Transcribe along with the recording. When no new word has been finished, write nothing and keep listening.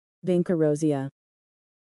Vinca rosea.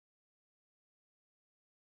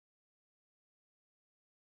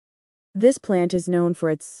 This plant is known for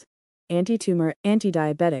its anti-tumor,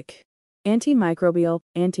 anti-diabetic, antimicrobial,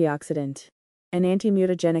 antioxidant, and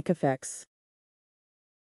anti-mutagenic effects.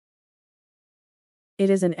 It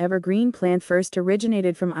is an evergreen plant first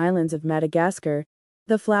originated from islands of Madagascar.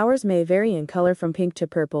 The flowers may vary in color from pink to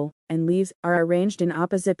purple, and leaves are arranged in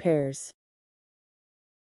opposite pairs.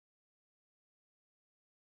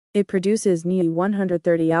 It produces nearly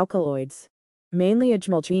 130 alkaloids, mainly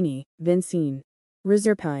Ajmalchini, vincine,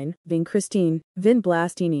 reserpine, vincrystine,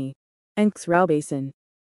 vinblastine, and xraubasin.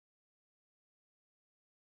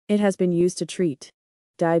 It has been used to treat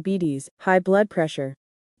diabetes, high blood pressure,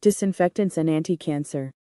 disinfectants, and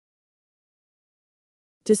anti-cancer.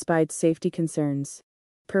 Despite safety concerns,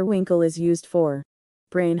 periwinkle is used for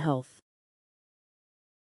brain health.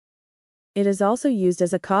 It is also used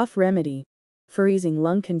as a cough remedy, for easing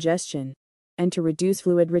lung congestion, and to reduce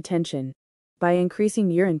fluid retention by increasing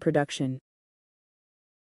urine production.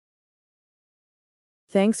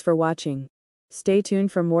 Thanks for watching. Stay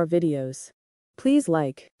tuned for more videos. Please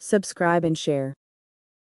like, subscribe, and share.